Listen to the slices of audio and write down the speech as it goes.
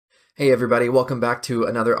Hey everybody, welcome back to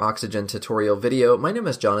another Oxygen tutorial video. My name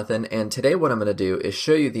is Jonathan, and today what I'm going to do is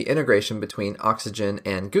show you the integration between Oxygen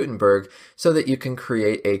and Gutenberg so that you can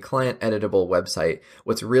create a client editable website.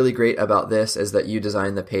 What's really great about this is that you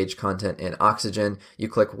design the page content in Oxygen, you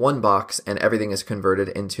click one box, and everything is converted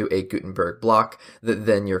into a Gutenberg block that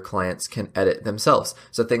then your clients can edit themselves.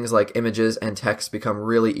 So things like images and text become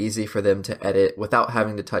really easy for them to edit without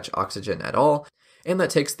having to touch Oxygen at all. And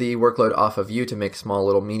that takes the workload off of you to make small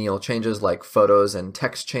little menial changes like photos and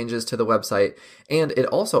text changes to the website. And it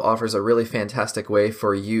also offers a really fantastic way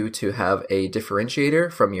for you to have a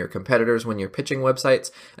differentiator from your competitors when you're pitching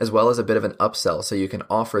websites, as well as a bit of an upsell so you can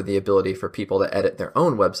offer the ability for people to edit their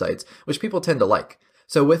own websites, which people tend to like.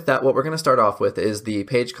 So with that, what we're going to start off with is the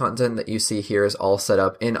page content that you see here is all set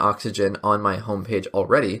up in Oxygen on my homepage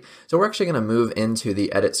already. So we're actually going to move into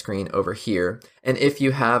the edit screen over here. And if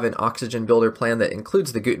you have an Oxygen builder plan that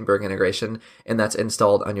includes the Gutenberg integration and that's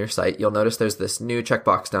installed on your site, you'll notice there's this new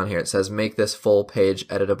checkbox down here. It says make this full page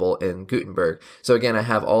editable in Gutenberg. So again, I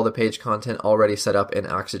have all the page content already set up in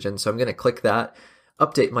Oxygen. So I'm going to click that,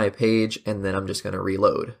 update my page, and then I'm just going to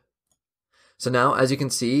reload. So now, as you can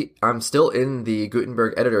see, I'm still in the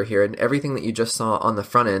Gutenberg editor here, and everything that you just saw on the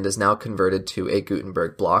front end is now converted to a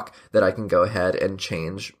Gutenberg block that I can go ahead and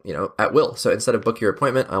change, at will. So instead of book your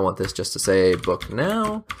appointment, I want this just to say book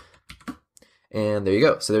now. And there you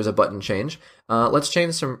go. So there's a button change. Let's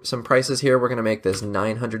change some prices here. We're going to make this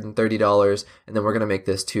 $930, and then we're going to make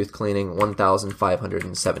this tooth cleaning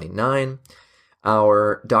 $1,579.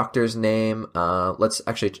 Our doctor's name,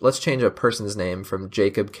 let's change a person's name from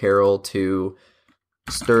Jacob Carroll to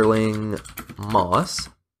Sterling Moss.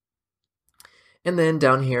 And then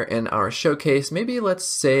down here in our showcase, maybe let's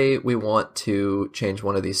say we want to change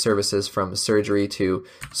one of these services from surgery to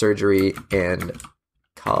surgery and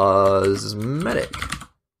cosmetic.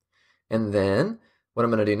 And then what I'm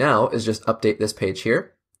going to do now is just update this page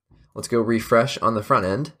here. Let's go refresh on the front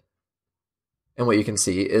end. And what you can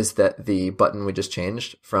see is that the button we just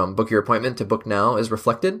changed from book your appointment to book now is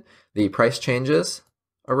reflected. The price changes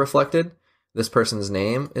are reflected. This person's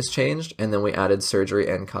name is changed. And then we added surgery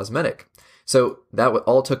and cosmetic. So that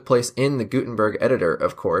all took place in the Gutenberg editor,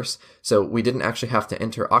 of course. So we didn't actually have to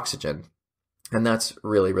enter Oxygen. And that's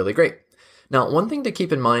really, really great. Now, one thing to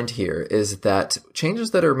keep in mind here is that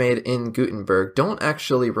changes that are made in Gutenberg don't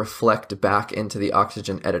actually reflect back into the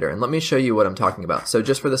Oxygen editor. And let me show you what I'm talking about. So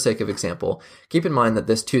just for the sake of example, keep in mind that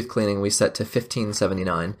this tooth cleaning we set to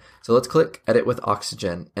 $15.79. So let's click Edit with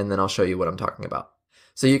Oxygen, and then I'll show you what I'm talking about.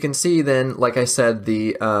 So you can see then, like I said,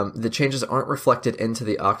 the changes aren't reflected into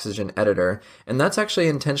the Oxygen editor, and that's actually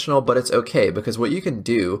intentional, but it's okay, because what you can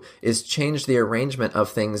do is change the arrangement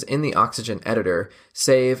of things in the Oxygen editor,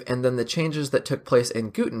 save, and then the changes that took place in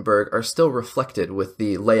Gutenberg are still reflected with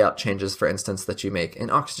the layout changes, for instance, that you make in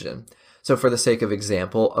Oxygen. So for the sake of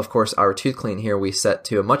example, of course, our tooth clean here we set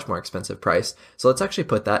to a much more expensive price. So let's actually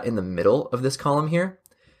put that in the middle of this column here,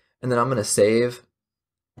 and then I'm going to save.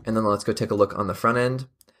 And then let's go take a look on the front end.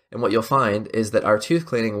 And what you'll find is that our tooth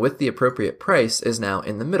cleaning with the appropriate price is now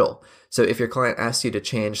in the middle. So if your client asks you to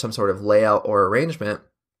change some sort of layout or arrangement,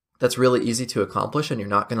 that's really easy to accomplish, and you're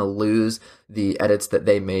not going to lose the edits that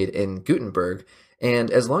they made in Gutenberg. And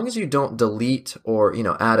as long as you don't delete or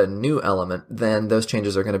add a new element, then those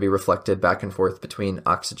changes are going to be reflected back and forth between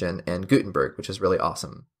Oxygen and Gutenberg, which is really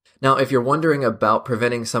awesome. Now, if you're wondering about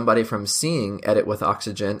preventing somebody from seeing Edit with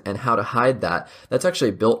Oxygen and how to hide that, that's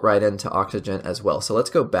actually built right into Oxygen as well. So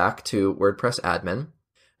let's go back to WordPress admin.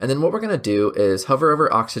 And then what we're going to do is hover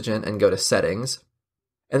over Oxygen and go to Settings.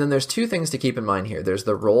 And then there's two things to keep in mind here. There's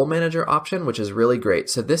the Role Manager option, which is really great.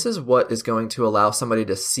 So this is what is going to allow somebody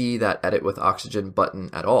to see that Edit with Oxygen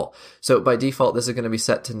button at all. So by default, this is going to be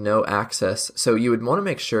set to no access. So you would want to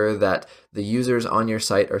make sure that the users on your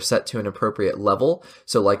site are set to an appropriate level.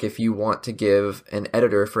 So like if you want to give an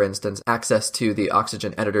editor, for instance, access to the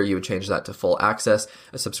Oxygen editor, you would change that to full access.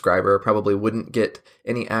 A subscriber probably wouldn't get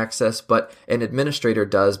any access, but an administrator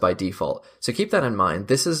does by default. So keep that in mind.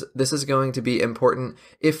 This is going to be important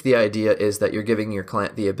if the idea is that you're giving your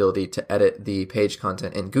client the ability to edit the page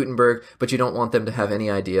content in Gutenberg, but you don't want them to have any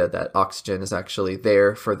idea that Oxygen is actually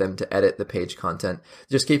there for them to edit the page content.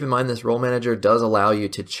 Just keep in mind this Role Manager does allow you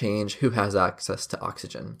to change who has access to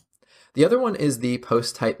Oxygen. The other one is the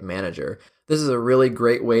Post Type Manager. This is a really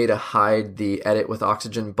great way to hide the Edit with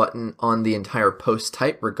Oxygen button on the entire post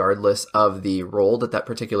type, regardless of the role that that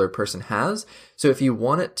particular person has. So if you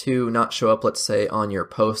want it to not show up, let's say, on your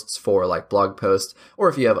posts for like blog posts, or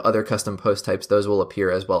if you have other custom post types, those will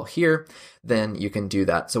appear as well here, then you can do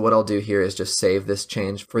that. So what I'll do here is just save this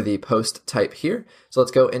change for the post type here. So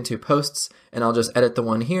let's go into posts, and I'll just edit the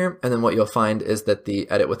one here, and then what you'll find is that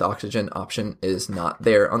the Edit with Oxygen option is not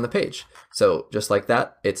there on the page. So just like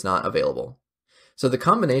that, it's not available. So the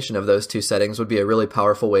combination of those two settings would be a really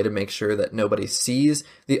powerful way to make sure that nobody sees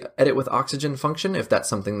the Edit with Oxygen function if that's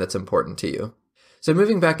something that's important to you. So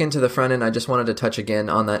moving back into the front end, I just wanted to touch again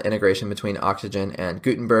on that integration between Oxygen and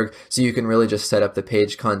Gutenberg. So you can really just set up the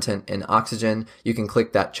page content in Oxygen. You can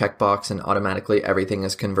click that checkbox and automatically everything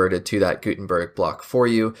is converted to that Gutenberg block for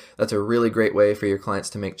you. That's a really great way for your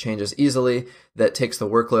clients to make changes easily. That takes the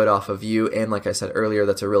workload off of you. And like I said earlier,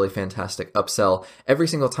 that's a really fantastic upsell. Every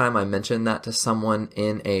single time I mention that to someone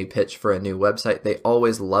in a pitch for a new website, they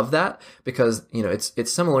always love that because,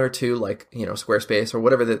 it's similar to like, Squarespace or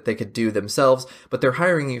whatever that they could do themselves, but they're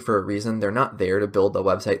hiring you for a reason. They're not there to build the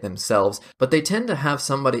website themselves, but they tend to have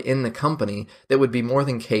somebody in the company that would be more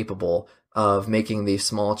than capable of making these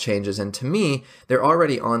small changes. And to me, they're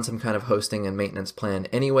already on some kind of hosting and maintenance plan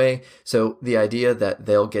anyway. So the idea that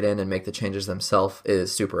they'll get in and make the changes themselves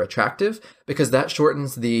is super attractive because that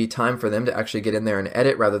shortens the time for them to actually get in there and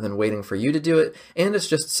edit rather than waiting for you to do it. And it's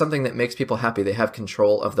just something that makes people happy. They have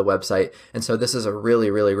control of the website. And so this is a really,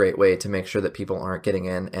 really great way to make sure that people aren't getting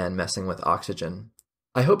in and messing with Oxygen.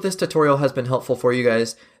 I hope this tutorial has been helpful for you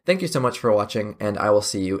guys. Thank you so much for watching, and I will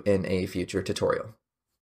see you in a future tutorial.